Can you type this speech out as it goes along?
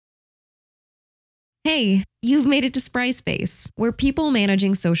Hey, you've made it to Spry Space, where people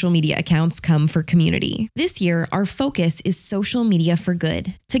managing social media accounts come for community. This year, our focus is social media for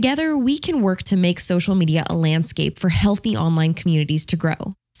good. Together, we can work to make social media a landscape for healthy online communities to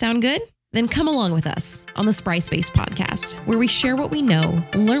grow. Sound good? Then come along with us on the Spry Space podcast, where we share what we know,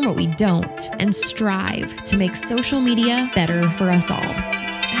 learn what we don't, and strive to make social media better for us all.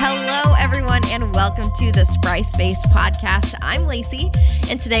 Hello, everyone, and welcome to the Spry Space podcast. I'm Lacey,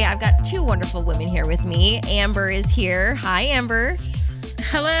 and today I've got two wonderful women here with me. Amber is here. Hi, Amber.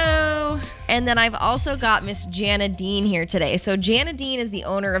 Hello. And then I've also got Miss Jana Dean here today. So Jana Dean is the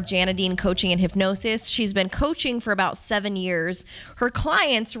owner of Jana Dean Coaching and Hypnosis. She's been coaching for about 7 years. Her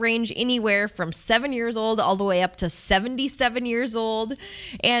clients range anywhere from 7 years old all the way up to 77 years old.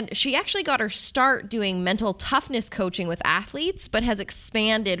 And she actually got her start doing mental toughness coaching with athletes, but has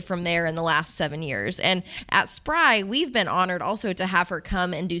expanded from there in the last 7 years. And at Spry, we've been honored also to have her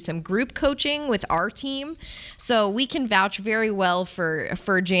come and do some group coaching with our team. So we can vouch very well for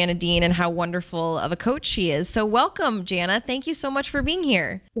Jana Dean and how wonderful of a coach she is. So welcome, Jana. Thank you so much for being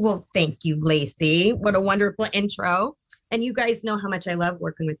here. Well, thank you, Lacey. What a wonderful intro. And you guys know how much I love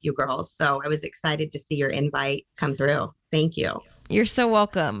working with you girls. So I was excited to see your invite come through. Thank you. You're so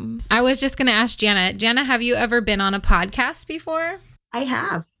welcome. I was just going to ask Jana. Jana, have you ever been on a podcast before? I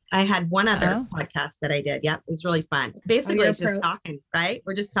have. I had one other podcast that I did. Yep. It was really fun. Basically, it's just talking, right?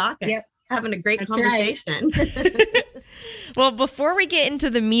 We're just talking. Yep. Having a great That's conversation. Right. Well, before we get into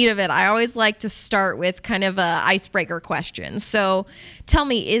the meat of it, I always like to start with kind of a icebreaker question. So tell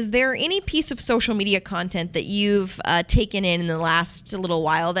me, is there any piece of social media content that you've taken in the last little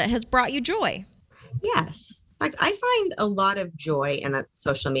while that has brought you joy? Yes. In fact, I find a lot of joy in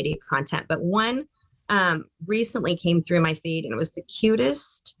social media content, but one recently came through my feed and it was the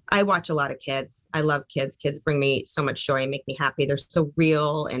cutest. I watch a lot of kids. I love kids. Kids bring me so much joy and make me happy. They're so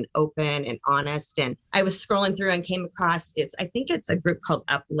real and open and honest. And I was scrolling through and came across I think it's a group called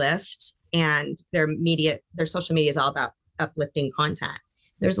Uplift, and their social media is all about uplifting content.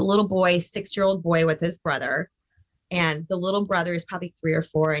 There's a little boy, 6-year-old boy with his brother, and the little brother is probably 3 or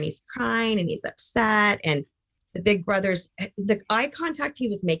 4 and he's crying and he's upset, and the big the eye contact he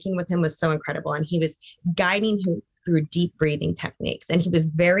was making with him was so incredible. And he was guiding him through deep breathing techniques. And he was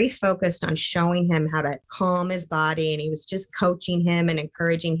very focused on showing him how to calm his body. And he was just coaching him and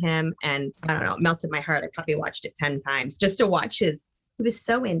encouraging him. And I don't know, it melted my heart. I probably watched it 10 times just to watch he was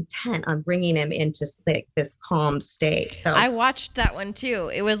so intent on bringing him into this calm state. So I watched that one too.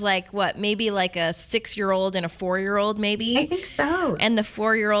 It was like, maybe like a 6-year-old and a 4-year-old maybe? I think so. And the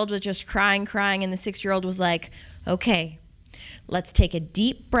 4-year-old was just crying. And the 6-year-old was like, okay, let's take a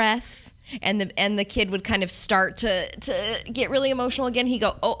deep breath. And the kid would kind of start to get really emotional again. He'd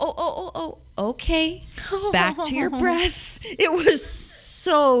go, oh, okay, back to your breath. It was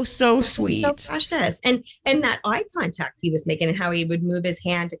so sweet. So precious. And that eye contact he was making and how he would move his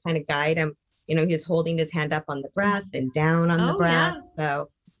hand to kind of guide him. You know, he was holding his hand up on the breath and down on the breath. Yeah. So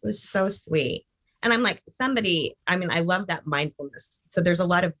it was so sweet. And I'm like, I love that mindfulness. So there's a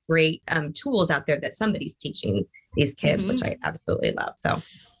lot of great tools out there that somebody's teaching these kids, which I absolutely love. So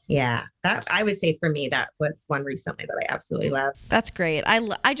yeah, I would say for me, that was one recently that I absolutely love. That's great.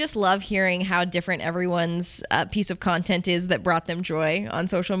 I just love hearing how different everyone's piece of content is that brought them joy on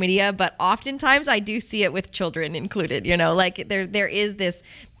social media. But oftentimes I do see it with children included, like there is this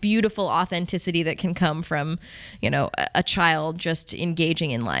beautiful authenticity that can come from, a child just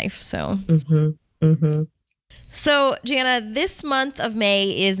engaging in life. So. So, Jana, this month of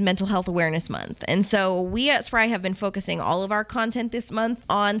May is Mental Health Awareness Month. And so we at Spry have been focusing all of our content this month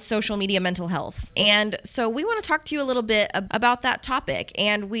on social media mental health. And so we want to talk to you a little bit about that topic.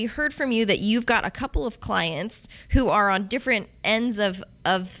 And we heard from you that you've got a couple of clients who are on different ends of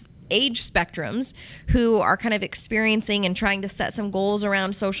age spectrums who are kind of experiencing and trying to set some goals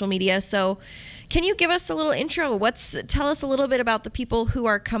around social media. So can you give us a little intro? Tell us a little bit about the people who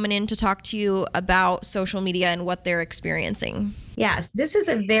are coming in to talk to you about social media and what they're experiencing. Yes, this is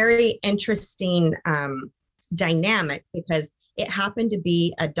a very interesting dynamic because it happened to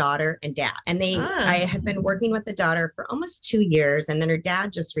be a daughter and dad. And I had been working with the daughter for almost 2 years. And then her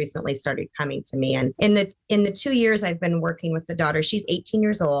dad just recently started coming to me. And in the 2 years I've been working with the daughter, she's 18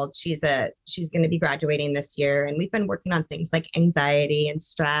 years old. She's going to be graduating this year. And we've been working on things like anxiety and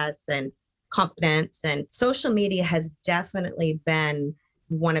stress and confidence, and social media has definitely been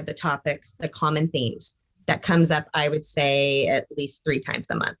one of the topics, the common themes that comes up, I would say at least 3 times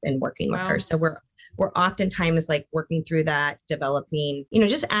a month in working with her. So we're oftentimes like working through that, developing,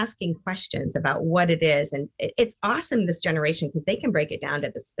 just asking questions about what it is. And it's awesome, this generation, because they can break it down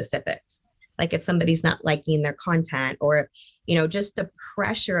to the specifics Like if somebody's not liking their content, or, just the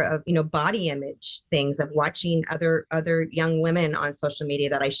pressure of, body image things, of watching other young women on social media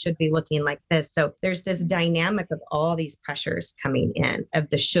that I should be looking like this. So there's this dynamic of all these pressures coming in of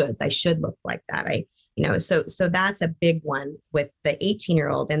the shoulds. I should look like that. So that's a big one with the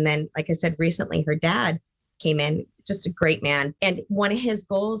 18-year-old. And then, like I said, recently her dad came in, just a great man. And one of his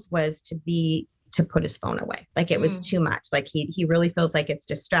goals was to put his phone away. Like it was too much. Like he really feels like it's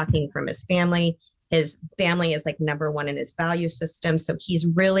distracting from his family. His family is like number one in his value system. So he's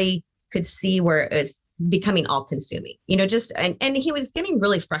really could see where it was becoming all consuming, and he was getting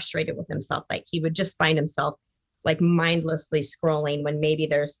really frustrated with himself. Like he would just find himself like mindlessly scrolling when maybe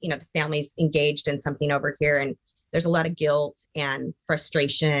there's, the family's engaged in something over here, and there's a lot of guilt and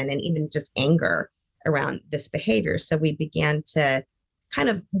frustration and even just anger around this behavior. So we began to kind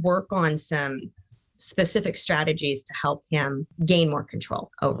of work on some specific strategies to help him gain more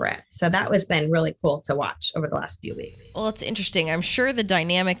control over it. So that was been really cool to watch over the last few weeks. Well, it's interesting. I'm sure the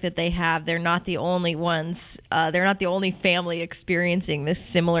dynamic that they have, they're not the only ones. They're not the only family experiencing this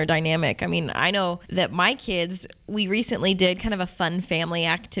similar dynamic. I mean, I know that my kids, we recently did kind of a fun family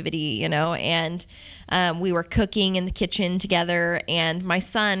activity, and we were cooking in the kitchen together. And my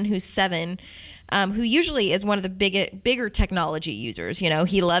son, who's 7, who usually is one of the bigger technology users.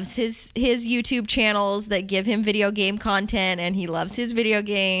 He loves his YouTube channels that give him video game content, and he loves his video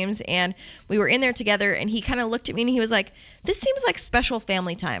games. And we were in there together, and he kind of looked at me and he was like, "This seems like special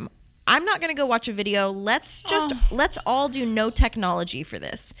family time. I'm not going to go watch a video. Let's all do no technology for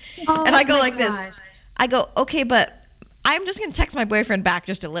this." And I go like this. I go, "Okay, but I'm just going to text my boyfriend back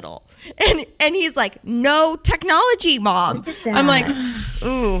just a little." And he's like, "No technology, Mom." I'm like,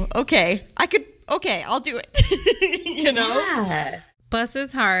 "Ooh, okay. Okay, I'll do it." Yeah. Bless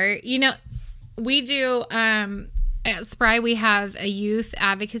his heart. We do, at Spry, we have a youth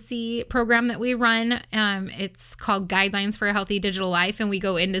advocacy program that we run. It's called Guidelines for a Healthy Digital Life. And we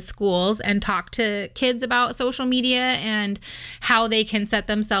go into schools and talk to kids about social media and how they can set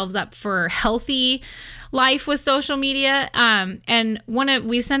themselves up for healthy life with social media. And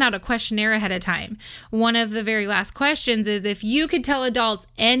we send out a questionnaire ahead of time. One of the very last questions is, if you could tell adults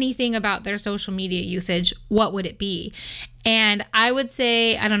anything about their social media usage, what would it be? And I would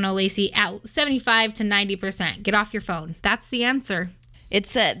say, I don't know, Lacey, at 75 to 90%, get off your phone. That's the answer.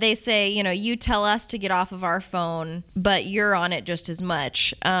 It's they say, you tell us to get off of our phone, but you're on it just as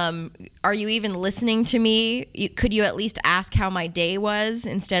much. Are you even listening to me? Could you at least ask how my day was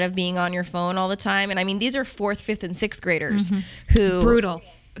instead of being on your phone all the time? And I mean, these are 4th, 5th, and 6th graders who brutal.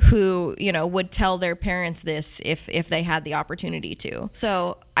 Who would tell their parents this if they had the opportunity to.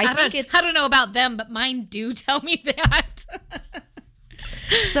 So I don't know about them, but mine do tell me that.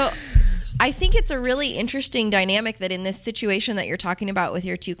 So I think it's a really interesting dynamic that in this situation that you're talking about with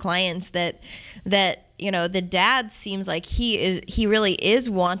your 2 clients, that the dad seems like he really is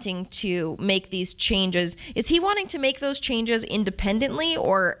wanting to make these changes. Is he wanting to make those changes independently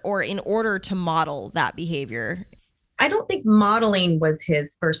or in order to model that behavior? I don't think modeling was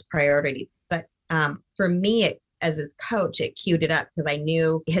his first priority, but for me, as his coach, it queued it up because I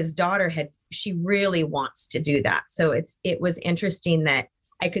knew his daughter she really wants to do that. So it was interesting that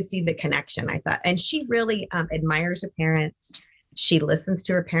I could see the connection, I thought. And she really admires her parents. She listens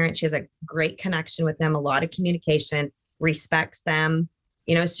to her parents. She has a great connection with them, a lot of communication, respects them.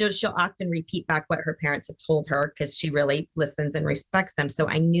 She'll often repeat back what her parents have told her because she really listens and respects them. So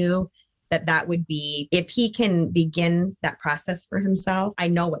I knew that would be, if he can begin that process for himself, I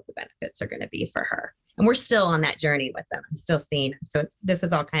know what the benefits are going to be for her. And we're still on that journey with them. I'm still seeing him. So this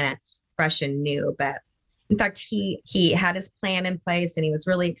is all kind of fresh and new, but in fact, he had his plan in place and he was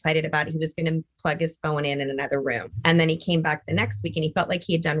really excited about it. He was going to plug his phone in another room. And then he came back the next week and he felt like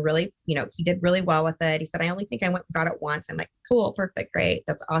he had done really, he did really well with it. He said, "I only think I went and got it once." I'm like, "Cool, perfect, great.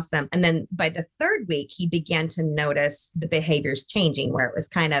 That's awesome." And then by the 3rd week, he began to notice the behaviors changing where it was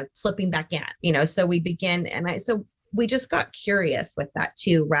kind of slipping back in, so we began. So we just got curious with that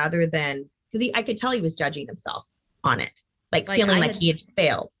too, rather than, because I could tell he was judging himself on it, like feeling like he had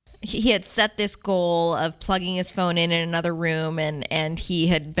failed. He had set this goal of plugging his phone in another room, and he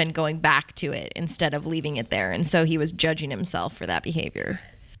had been going back to it instead of leaving it there. And so he was judging himself for that behavior.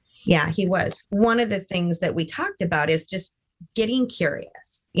 Yeah, he was. One of the things that we talked about is just getting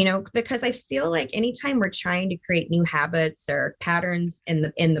curious, because I feel like anytime we're trying to create new habits or patterns in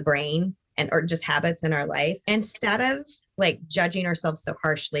the brain or just habits in our life, instead of like judging ourselves so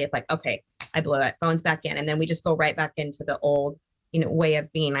harshly, it's like, "Okay, I blew it, phone's back in." And then we just go right back into the old way of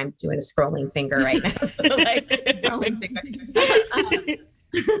being. I'm doing a scrolling finger right now. So like, scrolling finger.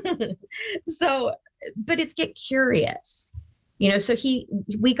 So, but it's get curious, So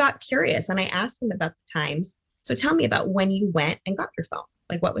we got curious and I asked him about the times. So tell me about when you went and got your phone,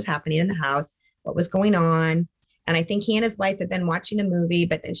 like what was happening in the house, what was going on. And I think he and his wife had been watching a movie,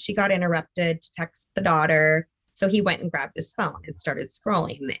 but then she got interrupted to text the daughter. So he went and grabbed his phone and started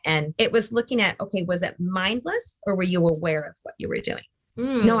scrolling. And it was looking at, okay, was it mindless or were you aware of what you were doing?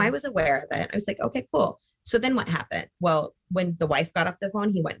 No, I was aware of it. I was like, okay, cool. So then what happened? Well, when the wife got off the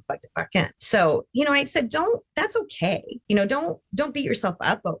phone, he went and plugged it back in. So, I said, that's okay. Don't beat yourself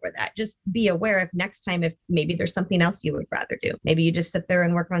up over that. Just be aware of next time if maybe there's something else you would rather do. Maybe you just sit there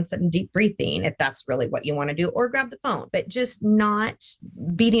and work on some deep breathing if that's really what you want to do, or grab the phone, but just not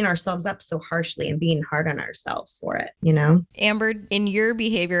beating ourselves up so harshly and being hard on ourselves for it, Amber, in your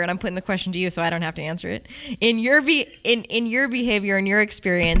behavior, and I'm putting the question to you so I don't have to answer it. In your behavior and your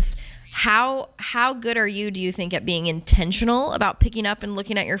experience, how good are you, do you think, at being intentional about picking up and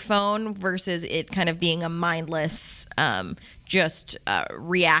looking at your phone versus it kind of being a mindless, just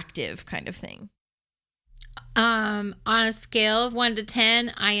reactive kind of thing? On a scale of 1 to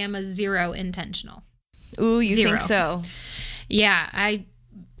 10, I am a 0 intentional. Ooh, you 0. think so? Yeah,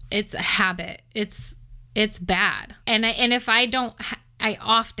 it's a habit. It's bad. And if I don't, I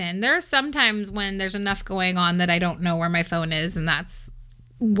often, there are some times when there's enough going on that I don't know where my phone is, and that's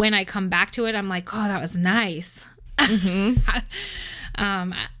when I come back to it, I'm like, oh, that was nice.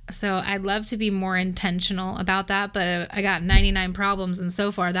 So I'd love to be more intentional about that, but I got 99 problems, and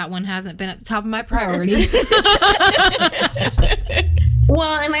so far that one hasn't been at the top of my priority.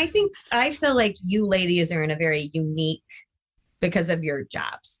 Well, and I feel like you ladies are in a very unique, because of your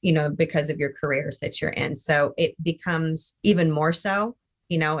jobs, because of your careers that you're in. So it becomes even more so,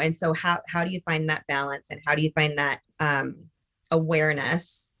 and so how do you find that balance, and how do you find that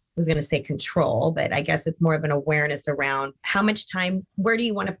awareness? I was going to say control, but I guess it's more of an awareness around how much time, where do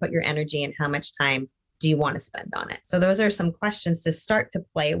you want to put your energy, and how much time do you want to spend on it? So those are some questions to start to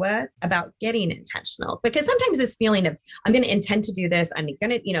play with about getting intentional, because sometimes this feeling of, I'm going to intend to do this, I'm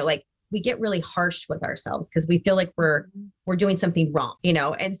going to, like, we get really harsh with ourselves because we feel like we're doing something wrong,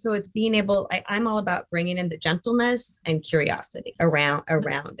 and so it's being able, I'm all about bringing in the gentleness and curiosity around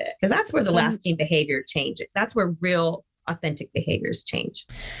it, because that's where the lasting behavior changes. That's where real authentic behaviors change.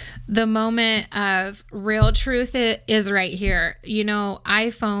 The moment of real truth is right here.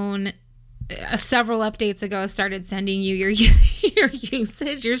 iPhone several updates ago started sending you your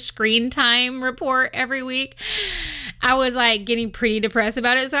usage, your screen time report every week. I was like getting pretty depressed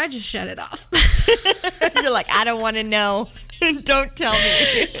about it, so I just shut it off. You're like, I don't want to know. Don't tell me.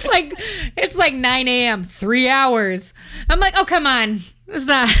 It's like 9 a.m., 3 hours. I'm like, oh, come on.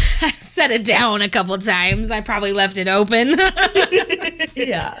 I've set it down a couple times. I probably left it open.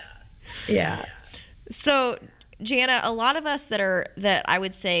 Yeah. So, Jana, a lot of us that I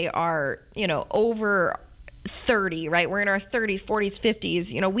would say are, over 30, right? We're in our 30s, 40s,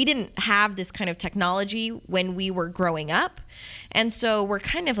 50s. We didn't have this kind of technology when we were growing up. And so we're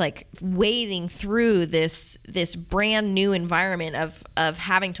kind of like wading through this brand new environment of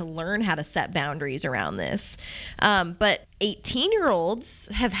having to learn how to set boundaries around this. But 18-year-olds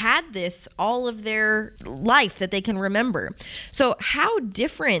have had this all of their life that they can remember. So how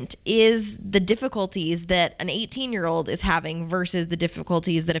different is the difficulties that an 18-year-old is having versus the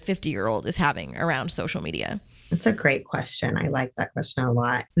difficulties that a 50-year-old is having around social media? That's a great question. I like that question a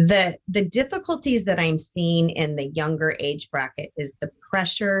lot. The difficulties that I'm seeing in the younger age bracket is the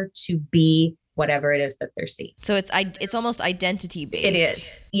pressure to be whatever it is that they're seeing. So it's almost identity based. It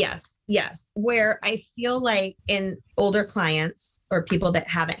is. Yes. Where I feel like in older clients or people that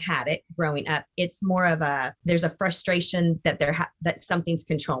haven't had it growing up, it's more of there's a frustration that that something's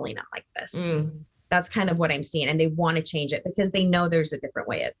controlling them like this. That's kind of what I'm seeing. And they want to change it because they know there's a different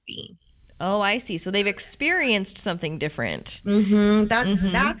way of being. Oh, I see. So they've experienced something different. That's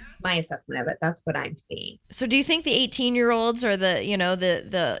my assessment of it. That's what I'm seeing. So do you think the 18-year-olds or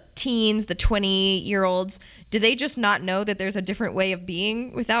the teens, the 20-year-olds, do they just not know that there's a different way of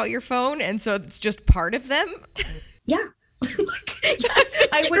being without your phone? And so it's just part of them? Yeah.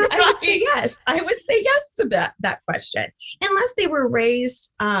 I would say yes. I would say yes to that question. Unless they were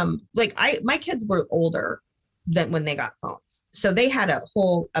raised, my kids were older than when they got phones. So they had a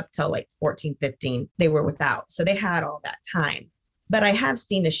whole up till like 14, 15, they were without. So they had all that time. But I have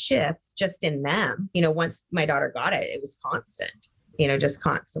seen a shift just in them. Once my daughter got it, it was constant, just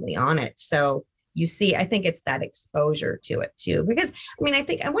constantly on it. So you see, I think it's that exposure to it too. Because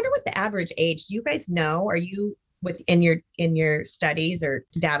I wonder what the average age, do you guys know? Are you in your studies or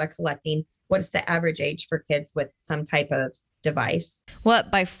data collecting, what is the average age for kids with some type of device? Well,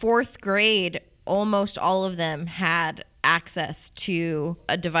 by fourth grade, almost all of them had access to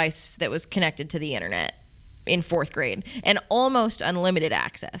a device that was connected to the internet. in fourth grade, and almost unlimited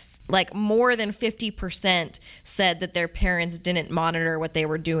access. Like more than 50% said that their parents didn't monitor what they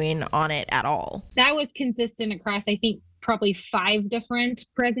were doing on it at all. That was consistent across, I think, probably 5 different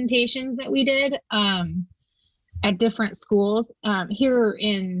presentations that we did at different schools here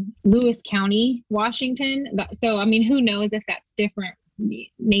in Lewis County, Washington. So, I mean, who knows if that's different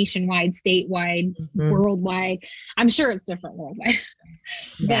nationwide, statewide, worldwide. I'm sure it's different worldwide.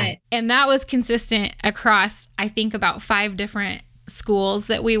 And that was consistent across, I think, about 5 different schools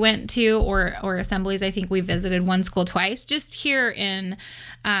that we went to, or assemblies. I think we visited one school twice, just here in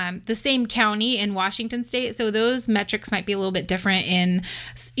the same county in Washington state. So those metrics might be a little bit different in,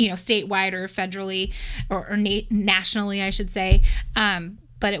 statewide or federally or nationally, I should say.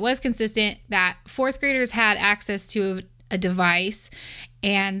 But it was consistent that fourth graders had access to a device,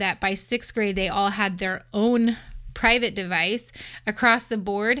 and that by 6th grade, they all had their own private device across the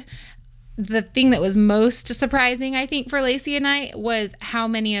board. The thing that was most surprising, I think, for Lacey and I was how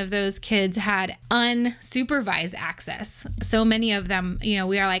many of those kids had unsupervised access. So many of them,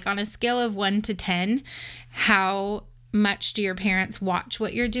 we are like, on a scale of 1 to 10, how much do your parents watch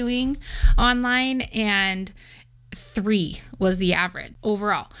what you're doing online? And 3 was the average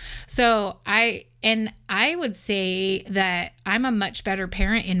overall. So I would say that I'm a much better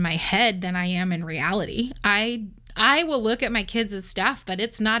parent in my head than I am in reality. I will look at my kids' stuff, but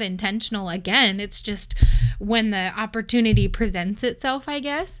it's not intentional. Again, it's just when the opportunity presents itself, I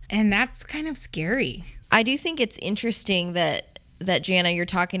guess. And that's kind of scary. I do think it's interesting that Jana, you're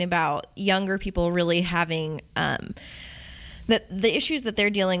talking about younger people really having that the issues that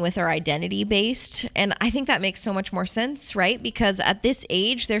they're dealing with are identity based. And I think that makes so much more sense, right? Because at this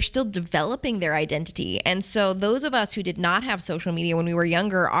age, they're still developing their identity. And so those of us who did not have social media when we were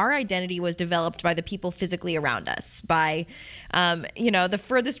younger, our identity was developed by the people physically around us, by, the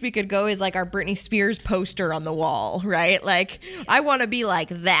furthest we could go is like our Britney Spears poster on the wall, right? Like, I want to be like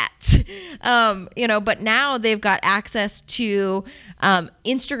that, but now they've got access to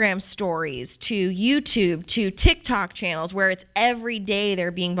Instagram stories, to YouTube, to TikTok channels where it's every day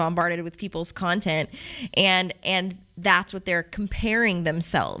they're being bombarded with people's content, and that's what they're comparing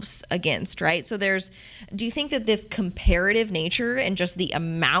themselves against, right? So do you think that this comparative nature and just the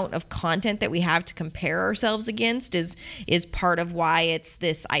amount of content that we have to compare ourselves against is part of why it's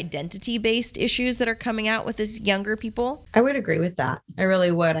this identity-based issues that are coming out with these younger people? I would agree with that. I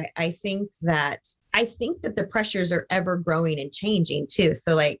really would. I think that the pressures are ever growing and changing too.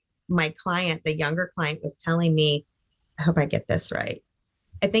 So like my client, the younger client, was telling me, I hope I get this right.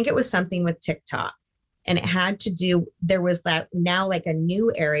 I think it was something with TikTok, and it had to do, there was that now like a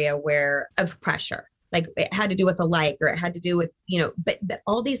new area of pressure, like it had to do with a like, or it had to do with, but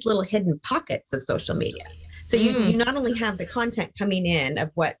all these little hidden pockets of social media. So you not only have the content coming in of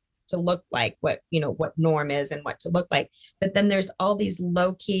what to look like, what norm is and what to look like, but then there's all these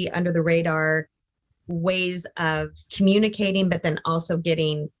low key under the radar ways of communicating, but then also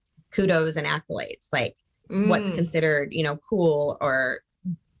getting kudos and accolades, like what's considered, cool or,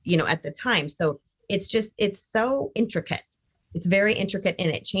 at the time. So it's so intricate. It's very intricate,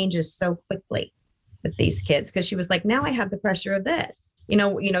 and it changes so quickly with these kids. Cause she was like, now I have the pressure of this,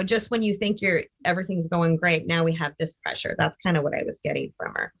 just when you think everything's going great, now we have this pressure. That's kind of what I was getting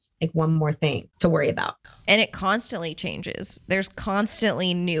from her. Like one more thing to worry about. And it constantly changes. There's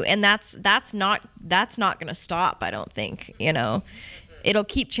constantly new, and that's not going to stop. I don't think, it'll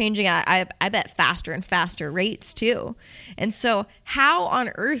keep changing. I bet faster and faster rates too. And so how on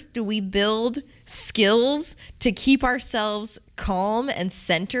earth do we build skills to keep ourselves calm and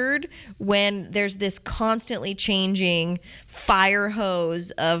centered when there's this constantly changing fire hose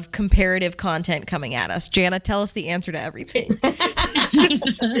of comparative content coming at us? Jana, tell us the answer to everything.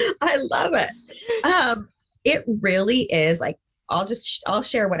 I love it. It really is like, I'll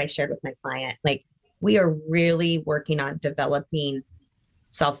share what I shared with my client. Like, we are really working on developing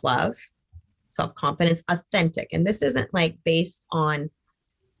self-love, self-confidence, authentic. And this isn't like based on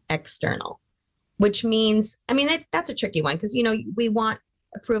external, which means, that's a tricky one, because, we want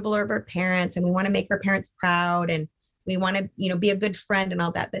approval of our parents, and we want to make our parents proud, and we want to, be a good friend and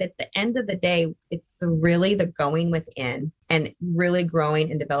all that. But at the end of the day, it's really the going within and really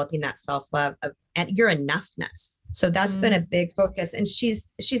growing and developing that self-love and your enoughness. So that's been a big focus, and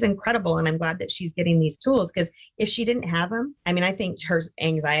she's incredible. And I'm glad that she's getting these tools, because if she didn't have them, I think her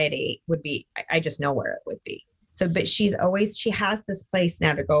anxiety would be, I just know where it would be. So, but she has this place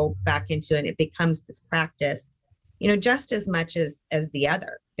now to go back into, and it becomes this practice, just as much as the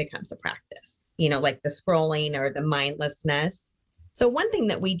other becomes a practice, like the scrolling or the mindlessness. So one thing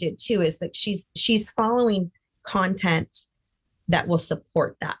that we did too is that she's following content that will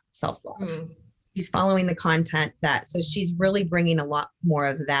support that self-love. She's following the content so she's really bringing a lot more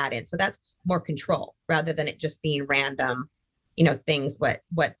of that in. So that's more control rather than it just being random, things, what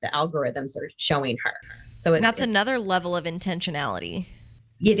the algorithms are showing her. So that's another level of intentionality.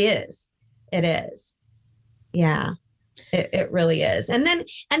 It is. Yeah, it really is. And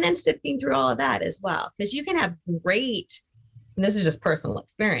then sifting through all of that as well, because you can have great, and this is just personal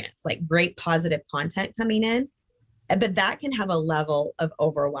experience, like great positive content coming in, but that can have a level of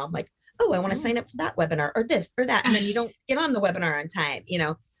overwhelm, like, oh, I want to sign up for that webinar or this or that. And then you don't get on the webinar on time,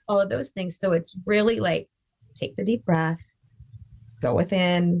 all of those things. So it's really like, take the deep breath, go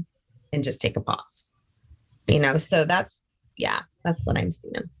within, and just take a pause, so that's what I'm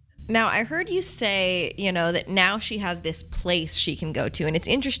seeing. Now, I heard you say, that now she has this place she can go to, and it's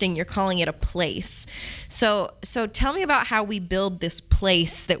interesting you're calling it a place. So tell me about how we build this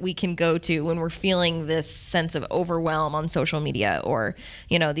place that we can go to when we're feeling this sense of overwhelm on social media, or,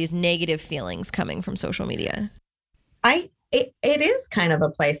 these negative feelings coming from social media. It is kind of a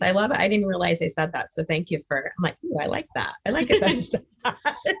place. I love it. I didn't realize I said that. So thank you I'm like, ooh, I like that. I like it that I said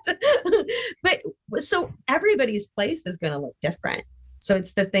that. But so everybody's place is going to look different. So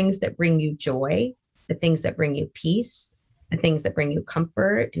it's the things that bring you joy, the things that bring you peace, the things that bring you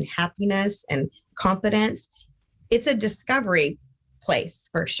comfort and happiness and confidence. It's a discovery place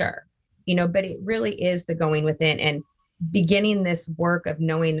for sure, but it really is the going within and beginning this work of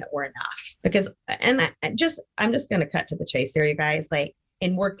knowing that we're enough. Because, and I'm just going to cut to the chase here, you guys, like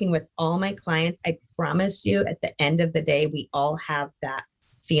in working with all my clients, I promise you at the end of the day, we all have that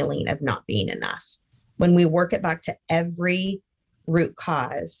feeling of not being enough. When we work it back to every root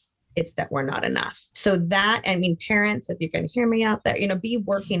cause, it's that we're not enough. So that, parents, if you can hear me out there, be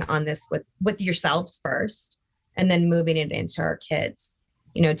working on this with yourselves first, and then moving it into our kids,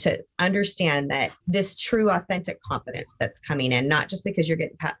 to understand that this true, authentic confidence that's coming in, not just because you're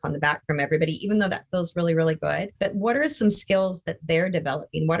getting pats on the back from everybody, even though that feels really, really good, but what are some skills that they're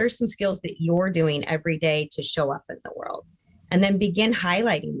developing? What are some skills that you're doing every day to show up in the world? And then begin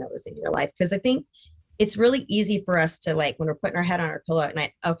highlighting those in your life. Because I think it's really easy for us to, like, when we're putting our head on our pillow at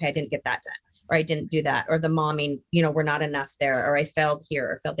night, okay, I didn't get that done, or I didn't do that, or the momming, we're not enough there, or I failed here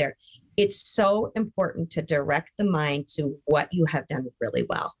or failed there. It's so important to direct the mind to what you have done really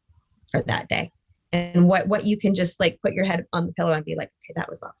well for that day, and what you can just like put your head on the pillow and be like, okay, that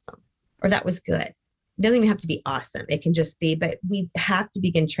was awesome, or that was good. It doesn't even have to be awesome. It can just be, but we have to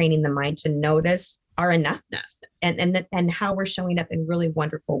begin training the mind to notice our enoughness and how we're showing up in really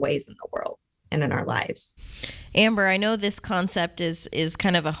wonderful ways in the world and in our lives. Amber, I know this concept is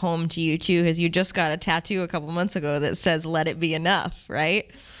kind of a home to you too, as you just got a tattoo a couple months ago that says, let it be enough,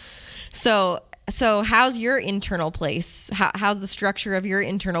 right? So how's your internal place? How's the structure of your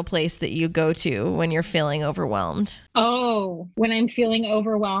internal place that you go to when you're feeling overwhelmed? Oh, when I'm feeling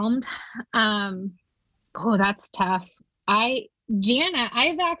overwhelmed? That's tough. I've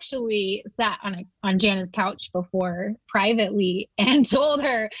actually sat on Jana's couch before privately and told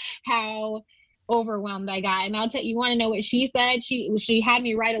her how overwhelmed I got. And I'll tell you, want to know what she said? She had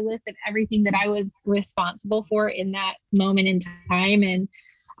me write a list of everything that I was responsible for in that moment in time. And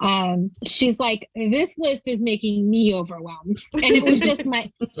she's like, this list is making me overwhelmed. And it was just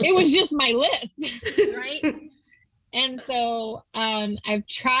my list. Right. And so, I've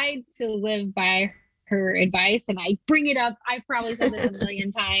tried to live by her advice, and I bring it up. I've probably said this a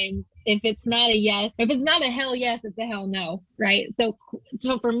million times. If it's not a yes, if it's not a hell yes, it's a hell no. Right. So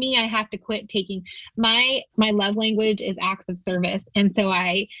for me, I have to quit taking my love language is acts of service. And so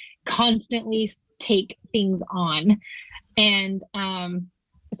I constantly take things on, and,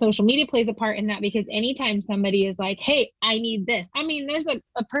 social media plays a part in that, because anytime somebody is like, hey, I need this. There's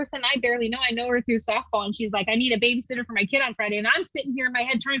a person I barely know. I know her through softball, and she's like, I need a babysitter for my kid on Friday. And I'm sitting here in my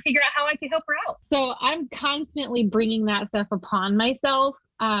head trying to figure out how I could help her out. So I'm constantly bringing that stuff upon myself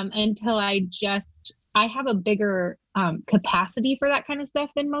until I have a bigger capacity for that kind of stuff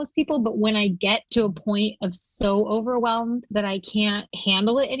than most people. But when I get to a point of so overwhelmed that I can't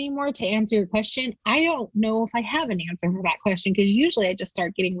handle it anymore, to answer your question, I don't know if I have an answer for that question, because usually I just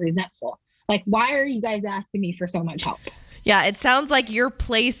start getting resentful. Like, why are you guys asking me for so much help? Yeah, it sounds like your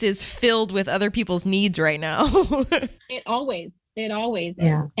place is filled with other people's needs right now. It always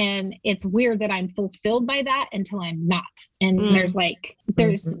is. And it's weird that I'm fulfilled by that until I'm not. And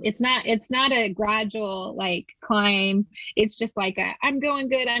it's not a gradual like climb. It's just like I'm going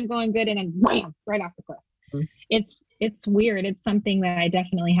good. And then wham, right off the cliff. It's weird. It's something that I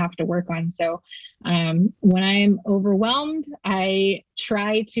definitely have to work on. So when I'm overwhelmed, I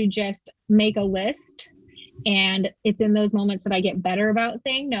try to just make a list. And it's in those moments that I get better about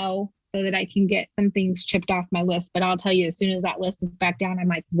saying no. so that I can get some things chipped off my list. But I'll tell you, as soon as that list is back down, I'm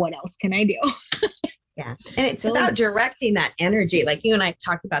like, what else can I do? Yeah. And it's about directing that energy. Like you and I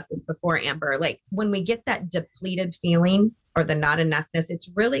talked about this before, Amber, like when we get that depleted feeling or the not enoughness, it's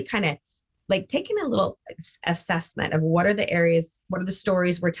really kind of like taking a little assessment of what are the areas, what are the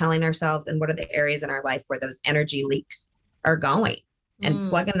stories we're telling ourselves, and what are the areas in our life where those energy leaks are going, and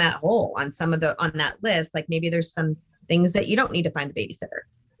plugging that hole on some of the, on that list. Like maybe there's some things that you don't need to find the babysitter.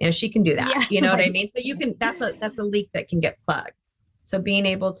 You know, she can do that. You know what I mean? So you can, that's a leak that can get plugged. So being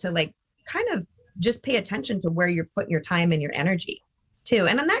able to like kind of just pay attention to where you're putting your time and your energy too.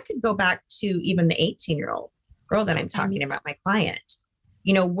 And then that could go back to even the 18-year-old girl that I'm talking about, my client.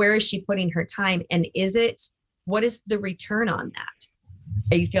 You know, where is she putting her time? And what is the return on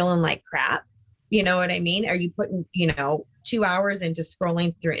that? Are you feeling like crap? You know what I mean? Are you putting, 2 hours into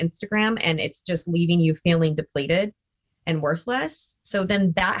scrolling through Instagram and it's just leaving you feeling depleted and worthless? So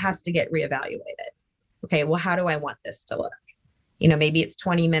then that has to get reevaluated. Okay, well, how do I want this to look? Maybe it's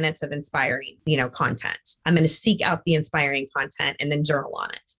 20 minutes of inspiring, content. I'm going to seek out the inspiring content and then journal on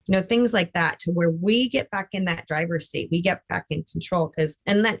it. Things like that, to where we get back in that driver's seat, we get back in control.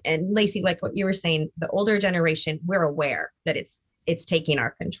 And Lacey, like what you were saying, the older generation, we're aware that it's taking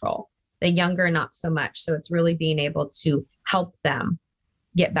our control. The younger, not so much. So it's really being able to help them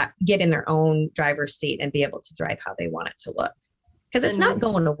get in their own driver's seat and be able to drive how they want it to look. Because it's not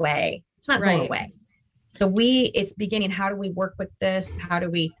going away. It's not going away. So it's beginning, how do we work with this? How do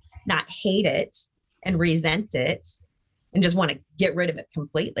we not hate it and resent it and just want to get rid of it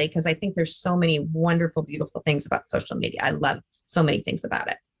completely? Because I think there's so many wonderful, beautiful things about social media. I love so many things about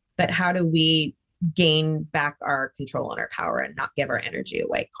it. But how do we gain back our control and our power and not give our energy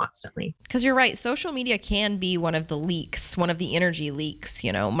away constantly? Because you're right, social media can be one of the leaks, one of the energy leaks.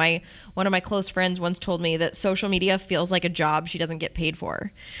 One of my close friends once told me that social media feels like a job she doesn't get paid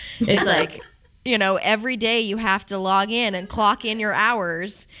for. It's like, every day you have to log in and clock in your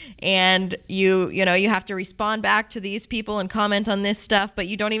hours, and you have to respond back to these people and comment on this stuff, but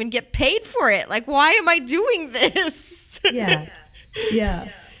you don't even get paid for it. Like, why am I doing this? Yeah.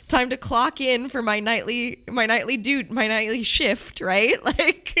 Time to clock in for my nightly shift, right?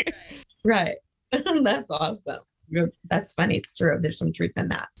 Like, right. That's awesome. That's funny. It's true. There's some truth in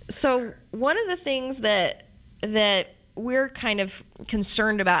that. So one of the things that we're kind of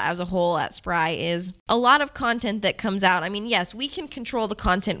concerned about as a whole at Spry is a lot of content that comes out. I mean, yes, we can control the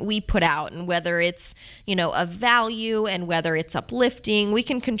content we put out, and whether it's, of value and whether it's uplifting, we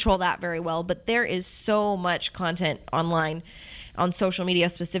can control that very well. But there is so much content online, on social media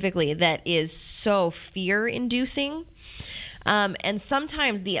specifically, that is so fear-inducing. And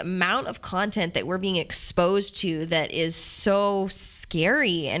sometimes the amount of content that we're being exposed to that is so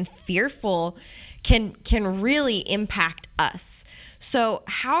scary and fearful can really impact us. So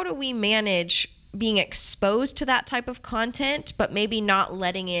how do we manage being exposed to that type of content, but maybe not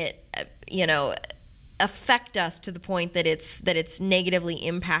letting it, affect us to the point that it's negatively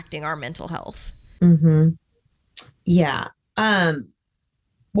impacting our mental health? Mm-hmm. Yeah.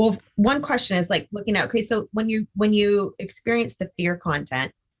 Well, one question is like looking at, okay, so when you experience the fear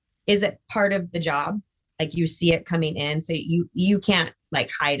content, is it part of the job? Like you see it coming in, so you can't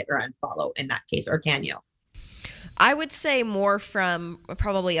like hide or unfollow in that case, or can you? I would say more from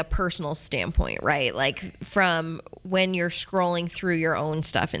probably a personal standpoint, right? Like from when you're scrolling through your own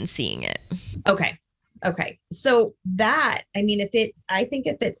stuff and seeing it. Okay. So that, I mean, I think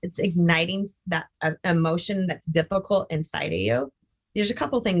if it's igniting that emotion that's difficult inside of you, there's a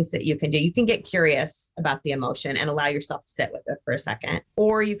couple things that you can do. You can get curious about the emotion and allow yourself to sit with it for a second,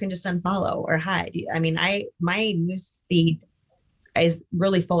 or you can just unfollow or hide. I mean, my news feed is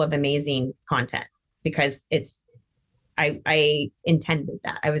really full of amazing content because I intended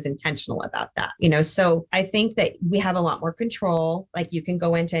that. I was intentional about that, so I think that we have a lot more control. Like you can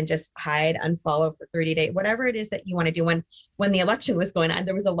go into and just hide, unfollow for 30 days, whatever it is that you want to do. When the election was going on,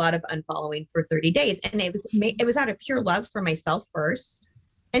 there was a lot of unfollowing for 30 days. And it was out of pure love for myself first,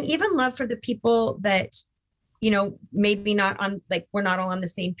 and even love for the people that, maybe not on, like, we're not all on the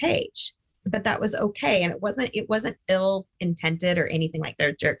same page, but that was okay. And it wasn't ill intended or anything like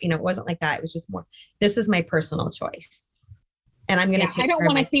they're jerk. It wasn't like that. It was just more, this is my personal choice. And I'm going to take I don't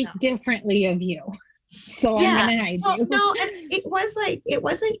want to think differently of you. So I'm going to hide you. No, and it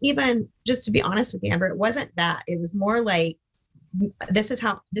wasn't even, just to be honest with you, Amber, it wasn't that. It was more like, this is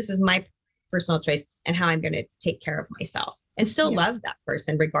my personal choice and how I'm going to take care of myself and still love that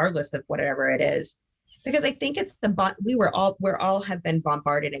person regardless of whatever it is. Because I think it's we're all have been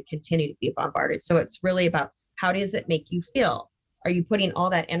bombarded and continue to be bombarded. So it's really about, how does it make you feel? Are you putting all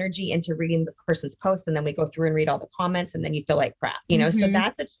that energy into reading the person's post, and then we go through and read all the comments and then you feel like crap, you know? So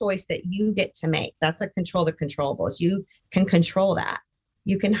that's a choice that you get to make. That's a control the controllables. You can control that.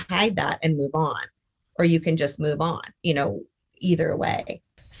 You can hide that and move on, or you can just move on, you know, either way.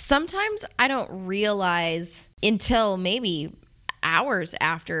 Sometimes I don't realize until maybe hours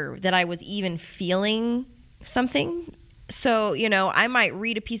after that I was even feeling something. So, you know, I might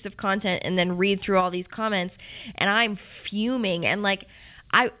read a piece of content and then read through all these comments and I'm fuming. And like,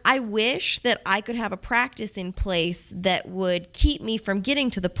 I wish that I could have a practice in place that would keep me from getting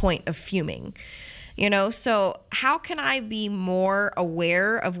to the point of fuming. You know, so how can I be more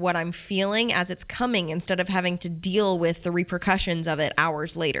aware of what I'm feeling as it's coming instead of having to deal with the repercussions of it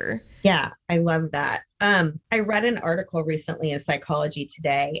hours later? Yeah, I love that. I read an article recently in Psychology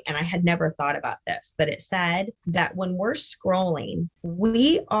Today, and I had never thought about this, but it said that when we're scrolling,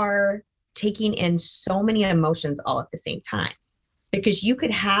 we are taking in so many emotions all at the same time, because you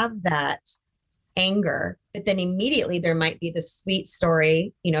could have that anger, but then immediately there might be the sweet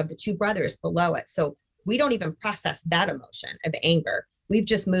story, you know, of the two brothers below it. So we don't even process that emotion of anger. We've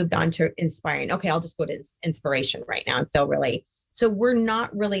just moved on to inspiring. Okay, I'll just go to inspiration right now and feel really. So we're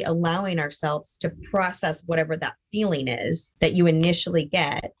not really allowing ourselves to process whatever that feeling is that you initially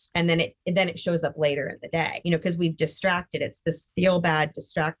get, and then it shows up later in the day, you know, because we've distracted. It's this feel bad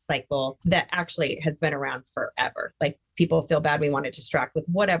distract cycle that actually has been around forever. Like, people feel bad, we want to distract with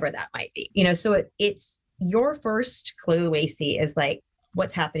whatever that might be, you know. So it's your first clue, Lacey, is like,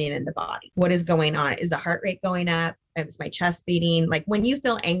 what's happening in the body? What is going on? Is the heart rate going up? Is my chest beating? Like, when you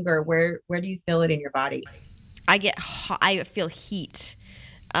feel anger, where do you feel it in your body? I feel heat,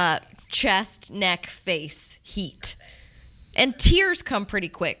 chest, neck, face, heat, and tears come pretty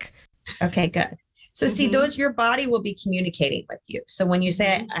quick. Okay, good. So see, your body will be communicating with you. So when you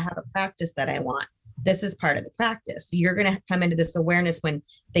say, I have a practice that I want, this is part of the practice. You're going to come into this awareness. When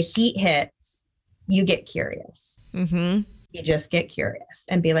the heat hits, you get curious. You just get curious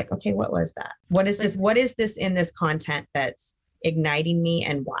and be like, okay, what was that? What is this? What is this in this content that's igniting me,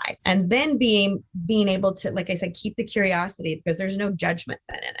 and why? And then being able to, like I said, keep the curiosity, because there's no judgment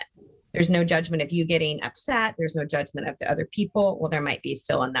then in it. There's no judgment of you getting upset. There's no judgment of the other people. Well, there might be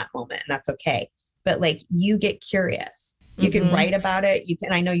still in that moment, and that's okay. But like, you get curious. You can write about it. You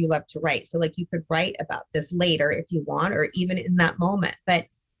can, I know you love to write. So like, you could write about this later if you want, or even in that moment, but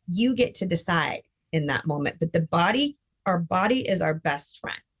you get to decide in that moment. But our body is our best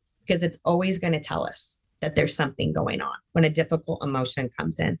friend, because it's always going to tell us that there's something going on when a difficult emotion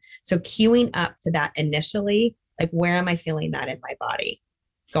comes in. So queuing up to that initially, like, where am I feeling that in my body?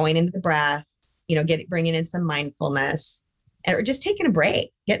 Going into the breath, you know, bringing in some mindfulness, or just taking a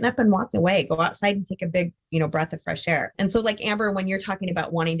break, getting up and walking away, go outside and take a big, you know, breath of fresh air. And so like, Amber, when you're talking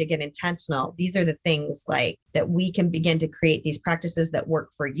about wanting to get intentional, these are the things like that we can begin to create these practices that work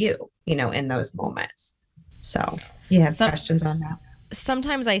for you, you know, in those moments. So you have questions on that?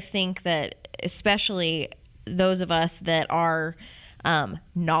 Sometimes I think that, especially those of us that are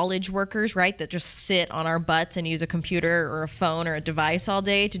knowledge workers, right, that just sit on our butts and use a computer or a phone or a device all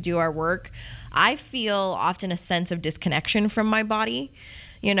day to do our work, I feel often a sense of disconnection from my body.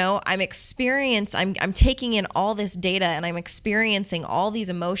 You know, I'm taking in all this data and I'm experiencing all these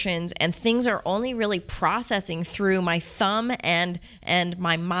emotions, and things are only really processing through my thumb and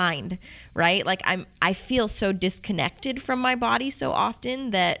my mind, right? Like, I feel so disconnected from my body so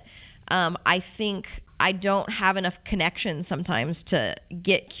often that I think I don't have enough connection sometimes to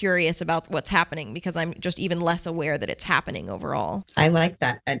get curious about what's happening, because I'm just even less aware that it's happening overall. I like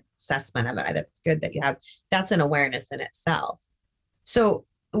that assessment of it. That's good that you have. That's an awareness in itself. So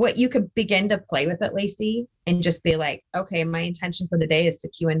what you could begin to play with it, Lacey, and just be like, okay, my intention for the day is to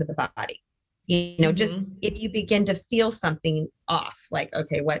cue into the body. You know, just if you begin to feel something off, like,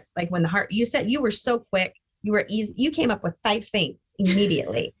 okay, what's, like, when the heart, you said you were so quick, you were easy, you came up with 5 things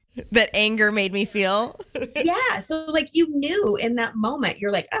immediately. That anger made me feel. Yeah. So like, you knew in that moment,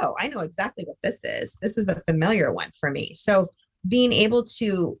 you're like, oh, I know exactly what this is. This is a familiar one for me. So being able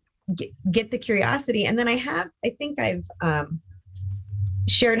to get the curiosity. And then I think I've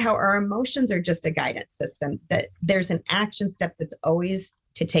shared how our emotions are just a guidance system, that there's an action step that's always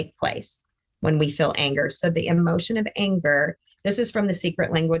to take place when we feel anger. So the emotion of anger, this is from The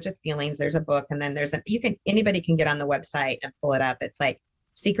Secret Language of Feelings. There's a book, and then anybody can get on the website and pull it up. It's like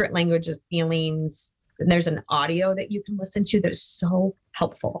Secret Language of Feelings. And there's an audio that you can listen to that's so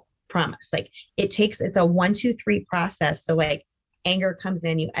helpful. Promise. Like, it's a 1, 2, 3 process. So like, anger comes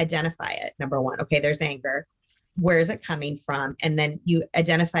in, you identify it. Number 1, okay, there's anger. Where is it coming from? And then you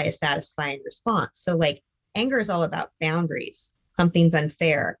identify a satisfying response. So like, anger is all about boundaries. Something's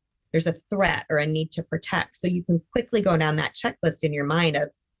unfair. there's a threat or a need to protect. So you can quickly go down that checklist in your mind of,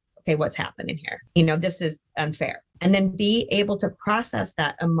 okay, what's happening here? This is unfair. And then be able to process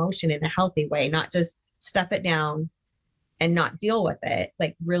that emotion in a healthy way, not just stuff it down and not deal with it,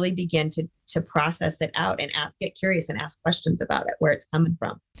 like really begin to process it out and get curious and ask questions about it, where it's coming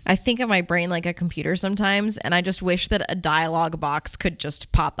from. I think of my brain like a computer sometimes, and I just wish that a dialogue box could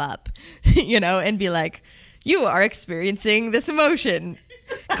just pop up, and be like, you are experiencing this emotion.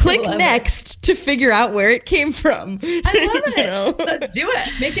 Click next to figure out where it came from. I love it. Let's do it.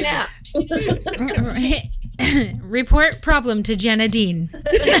 Make an app. Report problem to Jana Dean.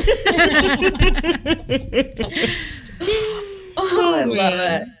 I love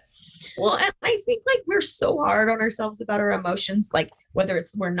it. Well, and I think like we're so hard on ourselves about our emotions, like whether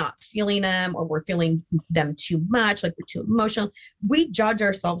it's we're not feeling them or we're feeling them too much, like we're too emotional. We judge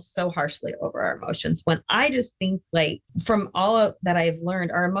ourselves so harshly over our emotions, when I just think, like, from all that I've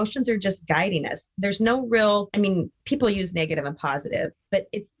learned, our emotions are just guiding us. There's no real, people use negative and positive, but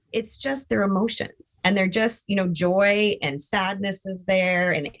it's just their emotions, and they're just, joy and sadness is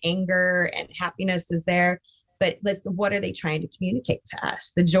there, and anger and happiness is there. But what are they trying to communicate to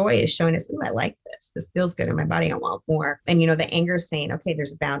us? The joy is showing us, I like this. This feels good in my body. I want more. And, the anger is saying, okay,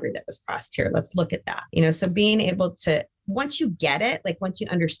 there's a boundary that was crossed here. Let's look at that. So being able to, once you get it, like once you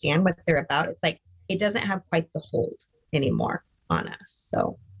understand what they're about, it's like, it doesn't have quite the hold anymore on us.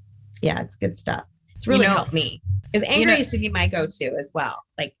 So yeah, it's good stuff. It's really helped me, because anger used to be my go-to as well.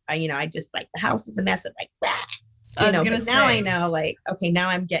 Like, I just like, the house is a mess. It's like, now I know, like, okay, now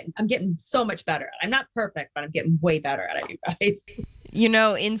I'm getting so much better. I'm not perfect, but I'm getting way better at it, you guys.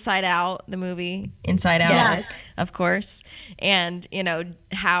 Inside Out, the movie Inside Out, yes. Of course. And,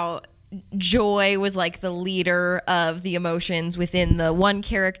 how joy was like the leader of the emotions within the one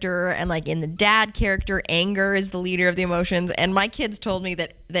character, and like in the dad character, anger is the leader of the emotions. And my kids told me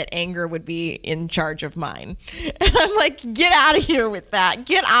that anger would be in charge of mine. And I'm like, get out of here with that.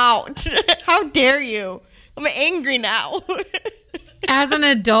 Get out. How dare you? I'm angry now. As an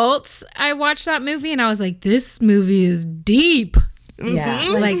adult, I watched that movie and I was like, this movie is deep. Yeah.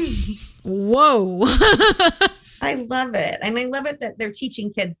 Like, whoa. I love it. And I love it that they're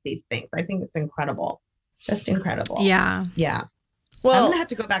teaching kids these things. I think it's incredible. Just incredible. Yeah. Yeah. Well, I'm going to have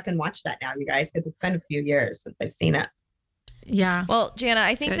to go back and watch that now, you guys, because it's been a few years since I've seen it. Yeah. Well, Jana,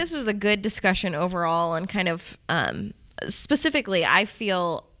 I think this was a good discussion overall, and kind of specifically, I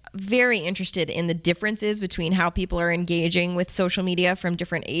feel very interested in the differences between how people are engaging with social media from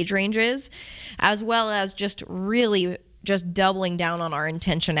different age ranges, as well as just really just doubling down on our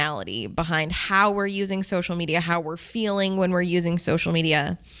intentionality behind how we're using social media, how we're feeling when we're using social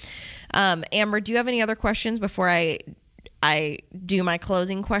media. Amber, do you have any other questions before I do my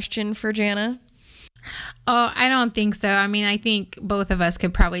closing question for Jana? Oh, I don't think so. I think both of us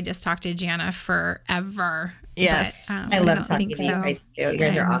could probably just talk to Jana forever. Yes. But, I love talking to you guys too. You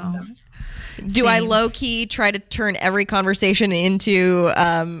guys are awesome. Do I low-key try to turn every conversation into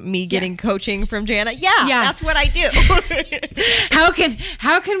me getting coaching from Jana? Yeah, that's what I do.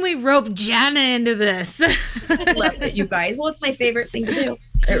 How can we rope Jana into this? I love it, you guys. Well, it's my favorite thing to do.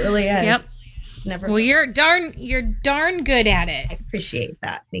 It really is. Yep. Well, you're darn good at it. I appreciate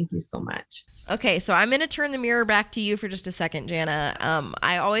that. Thank you so much. Okay, so I'm going to turn the mirror back to you for just a second, Jana.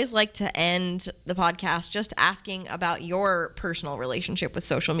 I always like to end the podcast just asking about your personal relationship with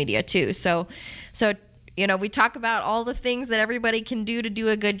social media too. So we talk about all the things that everybody can do to do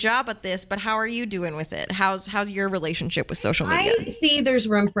a good job at this, but how are you doing with it? How's your relationship with social media? I see there's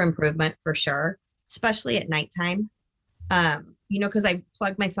room for improvement for sure, especially at nighttime. Because I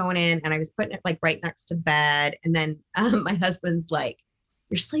plugged my phone in and I was putting it like right next to bed, and then my husband's like,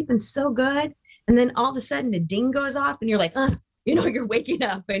 "You're sleeping so good," and then all of a sudden the ding goes off and you're like, you're waking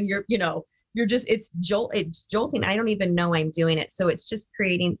up and it's jolting. I don't even know I'm doing it. So it's just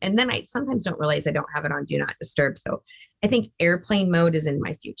creating, and then I sometimes don't realize I don't have it on do not disturb. So I think airplane mode is in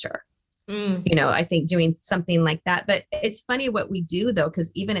my future. I think doing something like that. But it's funny what we do though,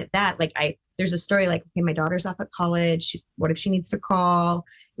 because even at that, like there's a story like, okay, my daughter's off at college. What if she needs to call?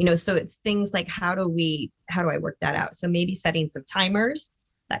 So it's things like, how do I work that out? So maybe setting some timers,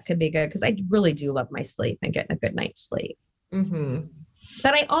 that could be good, because I really do love my sleep and getting a good night's sleep. Mm-hmm.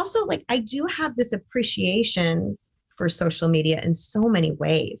 But I also I do have this appreciation for social media in so many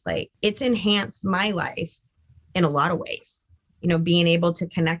ways. Like, it's enhanced my life in a lot of ways. Being able to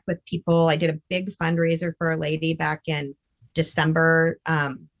connect with people. I did a big fundraiser for a lady back in December.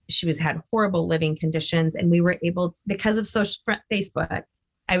 She had horrible living conditions, and we were able, because of Facebook,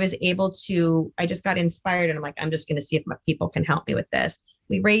 I just got inspired, and I'm like, I'm just going to see if my people can help me with this.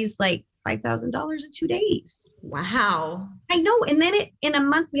 We raised like $5,000 in 2 days. Wow. I know. And then in a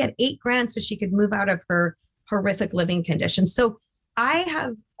month, we had $8,000 so she could move out of her horrific living conditions. So I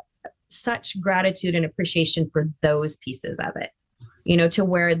have such gratitude and appreciation for those pieces of it, to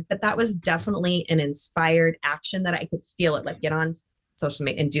where, but that was definitely an inspired action that I could feel it, like get on social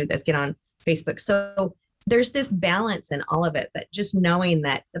media and do this, get on Facebook. So there's this balance in all of it, that just knowing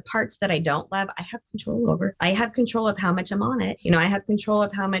that the parts that I don't love, I have control over. I have control of how much I'm on it. I have control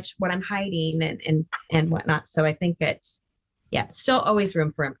of how much, what I'm hiding and whatnot. So I think it's, still always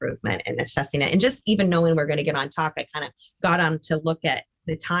room for improvement and assessing it. And just even knowing we're going to get on talk, I kind of got on to look at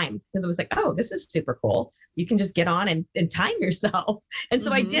the time, because it was like, oh, this is super cool. You can just get on and time yourself. And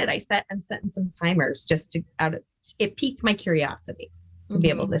so I did. I'm setting some timers just it piqued my curiosity. To be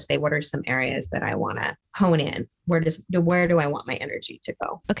able to say, what are some areas that I want to hone in? Where do I want my energy to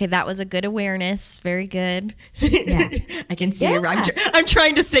go? Okay, that was a good awareness. Very good. Yeah. I can see you. I'm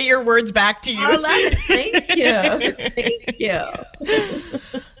trying to say your words back to you. I love it. Thank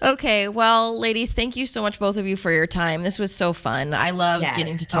you. Okay, well, ladies, thank you so much, both of you, for your time. This was so fun. I love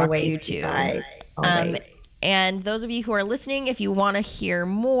getting to talk to you too. And those of you who are listening, if you want to hear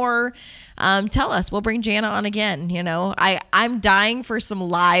more, tell us. We'll bring Jana on again. I'm dying for some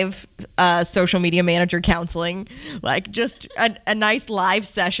live social media manager counseling, like just a nice live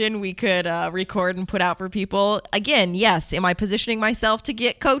session we could record and put out for people. Again, yes. Am I positioning myself to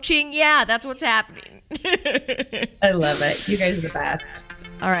get coaching? Yeah, that's what's happening. I love it. You guys are the best.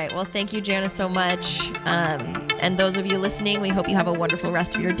 All right. Well, thank you, Jana, so much. And those of you listening, we hope you have a wonderful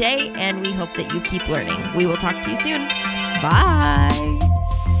rest of your day, and we hope that you keep learning. We will talk to you soon. Bye.